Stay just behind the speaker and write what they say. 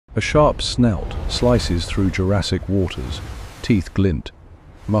A sharp snout slices through Jurassic waters, teeth glint,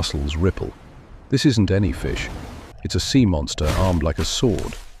 muscles ripple. This isn't any fish. It's a sea monster armed like a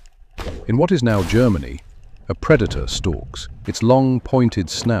sword. In what is now Germany, a predator stalks. Its long, pointed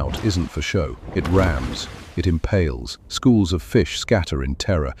snout isn't for show. It rams, it impales. Schools of fish scatter in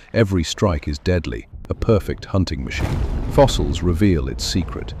terror. Every strike is deadly, a perfect hunting machine. Fossils reveal its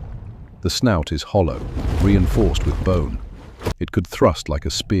secret. The snout is hollow, reinforced with bone. It could thrust like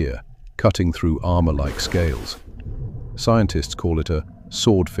a spear, cutting through armor-like scales. Scientists call it a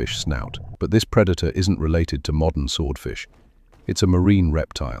swordfish snout, but this predator isn't related to modern swordfish. It's a marine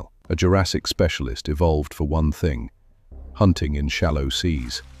reptile, a Jurassic specialist evolved for one thing: hunting in shallow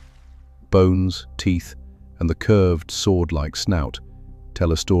seas. Bones, teeth, and the curved, sword-like snout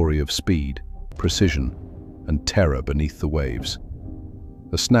tell a story of speed, precision, and terror beneath the waves.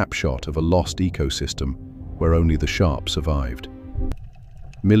 A snapshot of a lost ecosystem where only the sharp survived.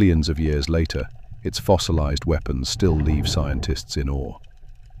 Millions of years later, its fossilized weapons still leave scientists in awe.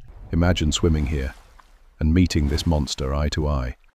 Imagine swimming here and meeting this monster eye to eye.